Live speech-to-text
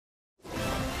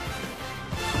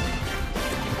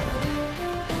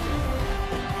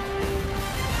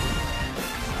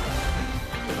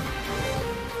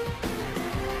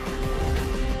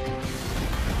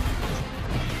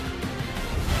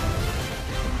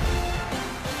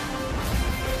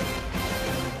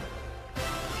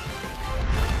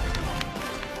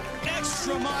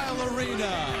Mile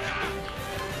Arena,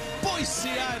 Boise,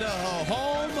 Idaho,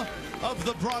 home of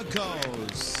the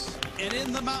Broncos. And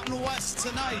in the Mountain West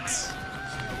tonight,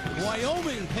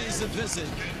 Wyoming pays a visit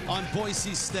on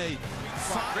Boise State.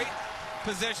 Great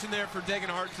possession there for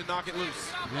Degenhart to knock it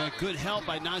loose. Yeah, good help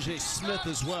by Naje Smith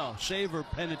as well. Shaver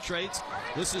penetrates.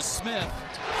 This is Smith.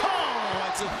 Oh,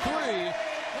 it's a three.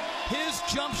 His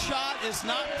jump shot is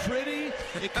not pretty.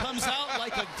 It comes out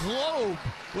like a globe.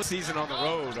 Season on the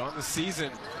road. On the season,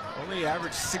 only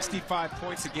averaged 65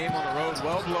 points a game on the road,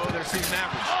 well below their season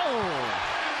average. Oh,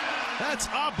 that's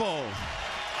Abo.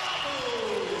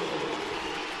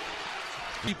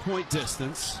 3-point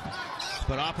distance,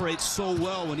 but operates so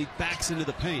well when he backs into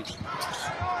the paint.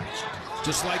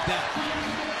 Just like that.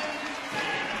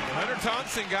 Hunter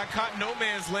Thompson got caught in no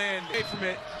man's land. Away from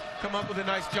it, come up with a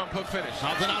nice jump hook finish.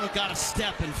 Maldonado got a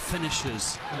step and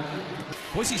finishes.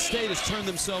 Boise State has turned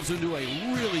themselves into a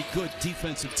really good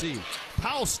defensive team.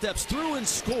 Powell steps through and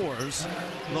scores.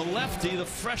 The lefty, the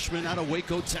freshman out of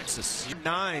Waco, Texas.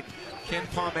 9, Ken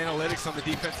Palm analytics on the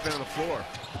defensive end of the floor.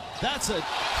 That's a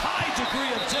high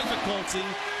degree of difficulty.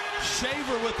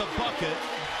 Shaver with a bucket.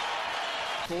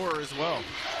 Score as well.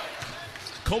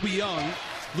 Kobe Young,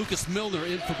 Lucas Milner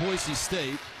in for Boise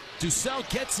State. Ducell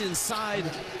gets inside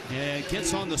and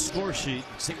gets on the score sheet.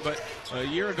 But a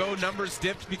year ago, numbers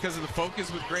dipped because of the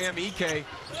focus with Graham Ike.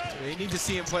 They need to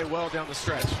see him play well down the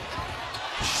stretch.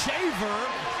 Shaver,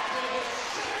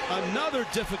 another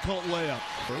difficult layup.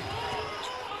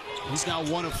 He's now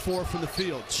 1 of 4 from the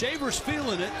field. Shaver's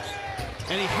feeling it,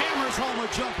 and he hammers home a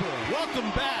jumper.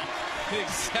 Welcome back.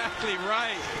 Exactly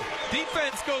right.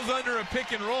 Defense goes under a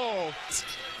pick and roll.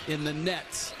 In the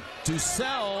net,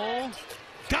 Ducell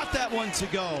got that one to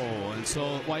go. And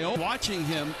so Wyoming watching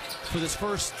him for this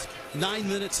first 9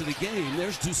 minutes of the game.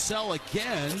 There's Ducell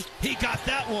again. He got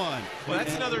that one. Well,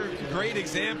 that's another great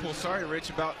example. Sorry, Rich,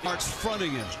 about Mark's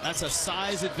fronting him. That's a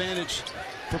size advantage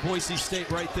for Boise State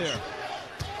right there.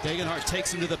 Degenhart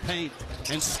takes him to the paint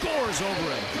and scores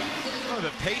over him. Oh, the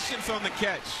patience on the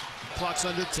catch. Clock's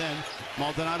under 10.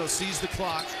 Maldonado sees the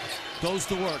clock, goes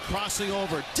to work, crossing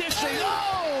over, dishing.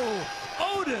 Oh!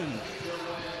 Odin!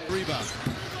 Rebound.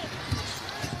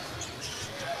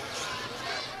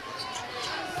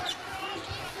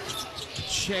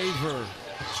 Shaver.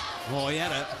 Oh, he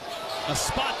had a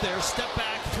spot there. Step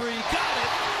back three. Got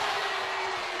it!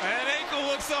 That ankle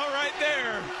looks all right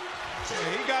there.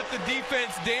 He got the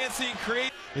defense dancing,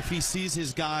 create. If he sees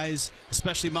his guys,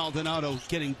 especially Maldonado,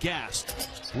 getting gassed,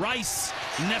 Rice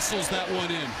nestles that one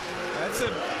in. That's a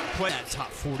play. That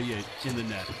top 48 in the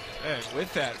net. And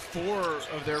with that, 4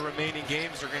 of their remaining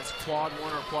games are against quad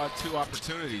 1 or quad 2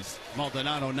 opportunities.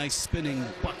 Maldonado, nice spinning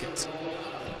bucket.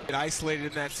 Get isolated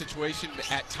in that situation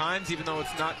at times, even though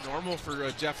it's not normal for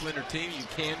a Jeff Linder team. You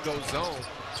can go zone.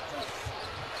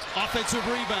 Offensive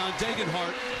rebound,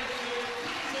 Degenhart.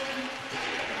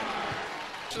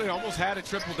 Actually almost had a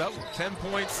triple-double. 10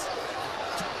 points,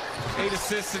 8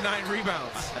 assists, and 9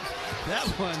 rebounds. That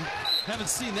one, haven't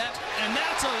seen that. And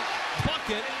that's a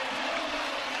bucket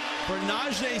for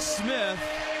Naje Smith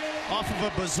off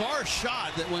of a bizarre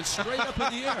shot that went straight up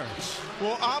in the air.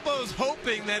 Well, Abo's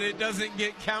hoping that it doesn't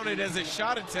get counted as a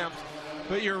shot attempt,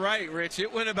 but you're right, Rich.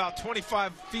 It went about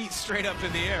 25 feet straight up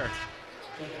in the air.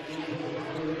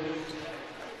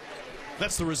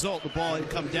 That's the result. The ball had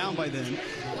come down by then.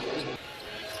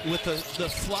 With the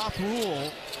flop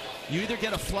rule, you either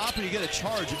get a flop or you get a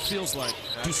charge, it feels like.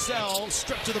 Ducell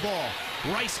stripped to the ball.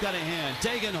 Rice got a hand.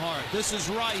 Degenhart. This is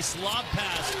Rice. Lob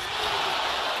pass.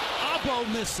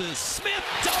 Abo misses. Smith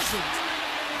doesn't.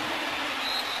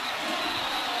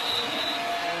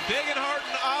 Degenhart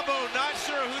and Abo, not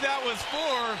sure who that was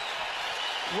for.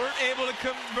 Weren't able to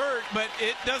convert, but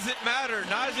it doesn't matter.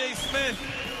 Naje Smith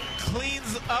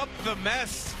cleans up the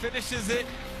mess, finishes it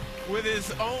with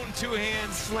his own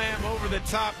 2-hand slam over the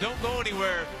top. Don't go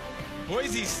anywhere.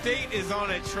 Boise State is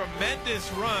on a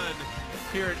tremendous run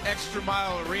here at Extra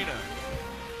Mile Arena.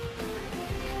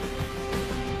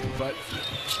 But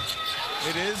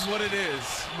it is what it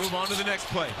is. Move on to the next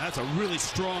play. That's a really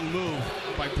strong move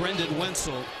by Brendan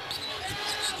Wenzel.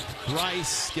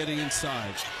 Rice getting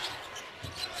inside.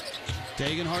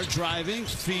 Degenhart driving,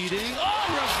 feeding. Oh,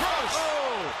 reverse!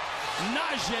 Oh!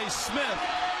 Naje Smith.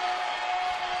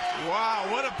 Wow,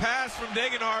 what a pass from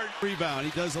Degenhart. Rebound.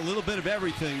 He does a little bit of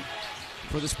everything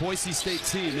for this Boise State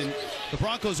team. And the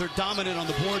Broncos are dominant on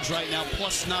the boards right now,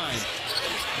 +9.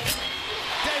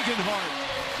 Degenhart.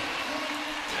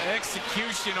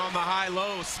 Execution on the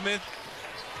high-low. Smith.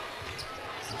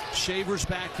 Shaver's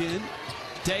back in.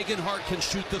 Degenhart can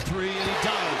shoot the three, and he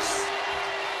does.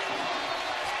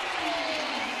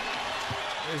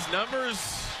 His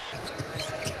numbers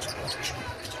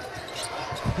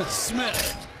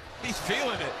Smith. He's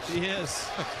feeling it. He is.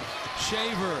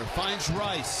 Shaver finds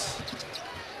Rice.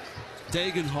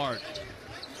 Degenhart.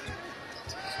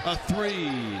 A three.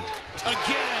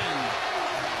 Again.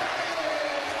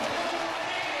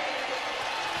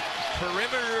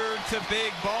 Perimeter to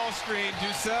big ball screen.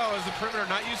 Dussel is the perimeter,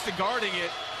 not used to guarding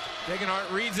it.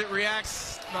 Degenhart reads it,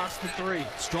 reacts, knocks the three.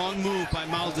 Strong move by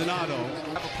Maldonado.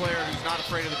 Have a player who's not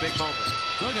afraid of the big moment.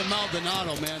 Look at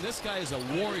Maldonado, man. This guy is a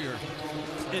warrior.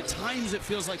 At times it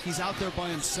feels like he's out there by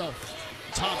himself.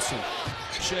 Thompson.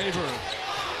 Shaver.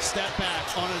 Step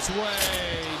back on his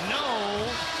way. No.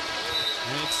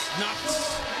 It's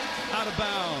knocked out of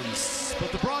bounds.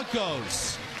 But the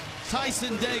Broncos.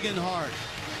 Tyson Degenhart.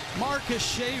 Marcus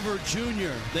Shaver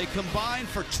Jr. They combine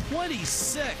for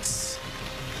 26.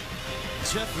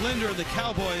 Jeff Linder and the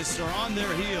Cowboys are on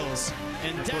their heels.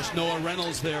 And of course, Noah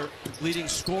Reynolds, their leading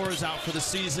scorers, out for the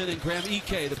season. And Graham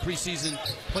Ike, the preseason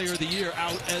player of the year,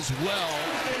 out as well.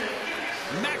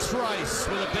 Max Rice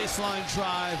with a baseline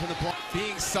drive. And the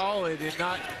being solid and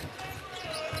not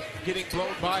getting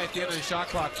blown by at the end of the shot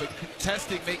clock, but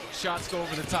contesting, making shots go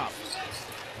over the top.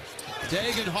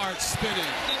 Degenhart spinning.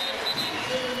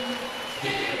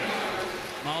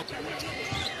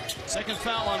 Second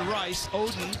foul on Rice.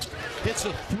 Oden hits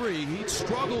a three. He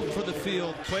struggled for the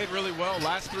field. Played really well.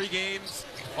 Last 3 games,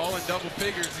 all in double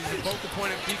figures. He's a focal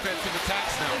point of defensive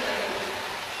attacks now.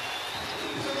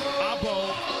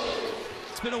 Abo.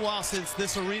 It's been a while since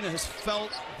this arena has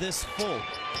felt this full.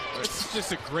 It's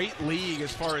just a great league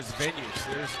as far as venues.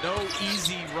 There's no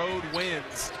easy road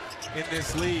wins in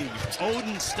this league.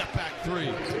 Oden step back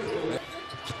three.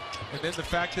 And then the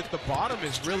fact that the bottom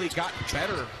has really gotten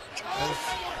better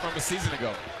from a season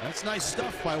ago. That's nice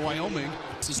stuff by Wyoming.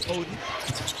 This is Oden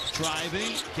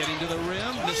driving, getting to the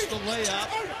rim, missed the layup.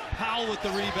 Powell with the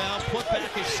rebound, put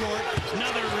back is short.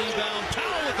 Another rebound.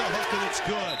 Powell with the hook, and it's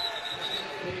good.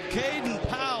 Caden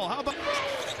Powell, how about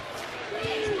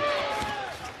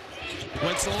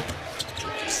Wenzel?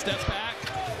 Step back.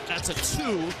 That's a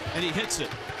 2, and he hits it.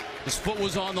 His foot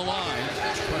was on the line,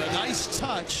 but a nice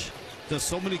touch. Does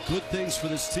so many good things for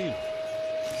this team.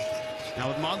 Now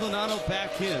with Maldonado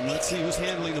back in, let's see who's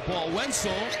handling the ball.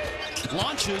 Wenzel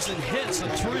launches and hits a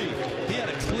 3. He had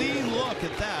a clean look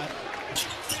at that.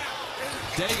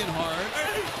 Degenhart.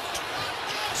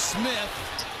 Smith.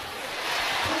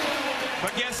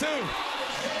 But guess who?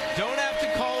 Don't have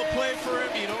to call a play for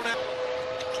him. You don't have.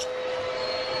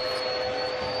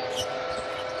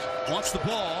 Wants the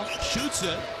ball, shoots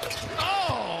it.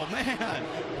 Oh, man.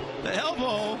 The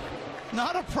elbow.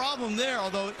 Not a problem there,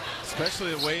 although.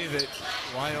 Especially the way that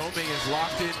Wyoming is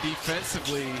locked in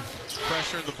defensively,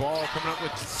 pressuring the ball, coming up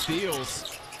with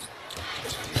steals.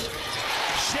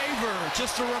 Shaver,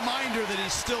 just a reminder that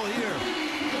he's still here.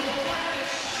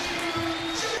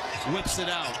 Whips it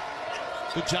out.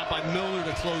 Good job by Milner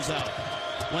to close out.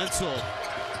 Wenzel.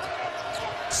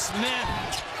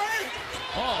 Smith.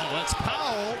 Oh, that's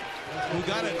Powell who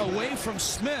got it away from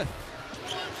Smith.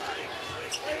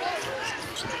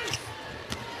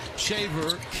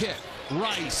 Shaver, kick.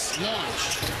 Rice,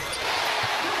 launch.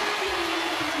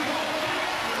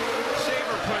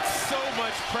 Shaver puts so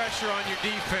much pressure on your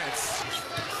defense.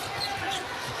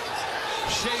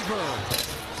 Shaver.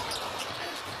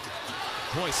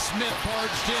 Boy, Smith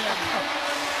barged in.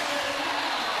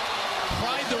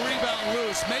 Pried the rebound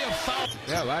loose. May have fouled.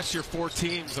 Yeah, last year 4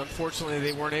 teams. Unfortunately,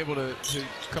 they weren't able to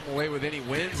come away with any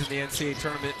wins in the NCAA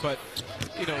tournament. But,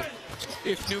 you know,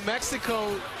 if New Mexico,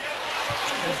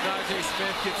 as Naje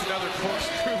Smith gets another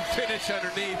corkscrew finish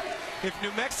underneath, if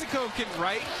New Mexico can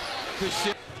right the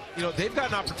ship, you know, they've got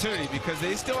an opportunity because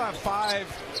they still have 5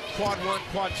 quad 1,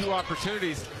 quad 2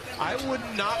 opportunities. I would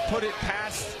not put it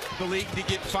past the league to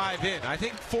get 5 in. I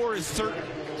think 4 is certain,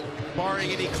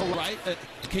 barring any right.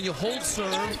 Can you hold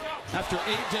serve after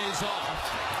 8 days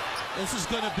off? This is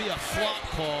going to be a flop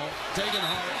call.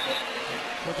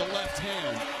 Degenhart with the left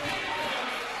hand.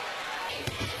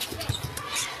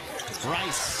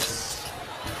 Rice.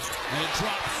 And it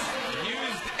drops.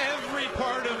 Used every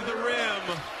part of the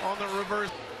rim on the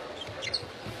reverse.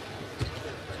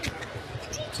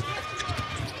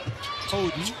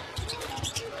 Oden.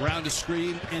 Round a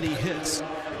screen, and he hits.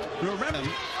 Remember,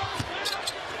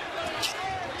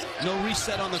 no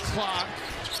reset on the clock.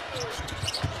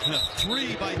 And a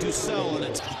 3 by Dussel, and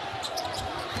it's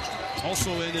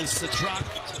also in is Sadrak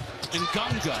and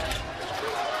Gunga.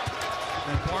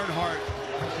 And Barnhart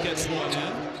gets one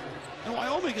in. And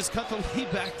Wyoming has cut the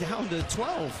lead back down to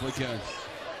 12 again.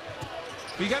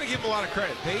 You got to give them a lot of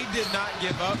credit. They did not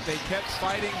give up. They kept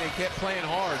fighting. They kept playing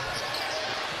hard.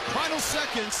 Final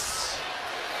seconds.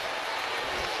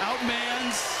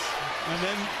 Outmans And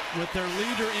then with their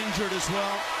leader injured as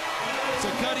well. It's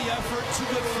a gutty effort. Two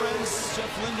good friends,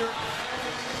 Jeff Linder,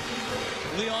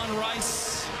 Leon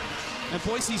Rice, and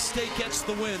Boise State gets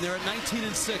the win. They're at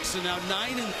 19-6 and now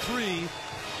 9-3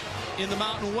 in the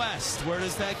Mountain West. Where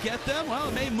does that get them? Well,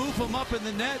 it may move them up in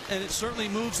the net, and it certainly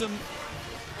moves them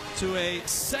to a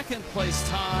second-place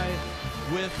tie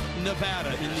with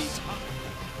Nevada in the top.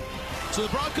 So the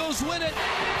Broncos win it,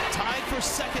 tied for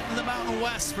second in the Mountain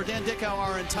West. For Dan Dickau,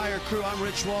 our entire crew, I'm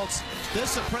Rich Waltz.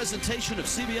 This is a presentation of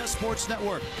CBS Sports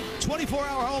Network,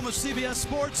 24-hour home of CBS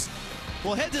Sports.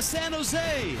 We'll head to San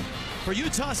Jose for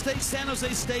Utah State, San Jose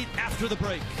State after the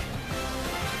break.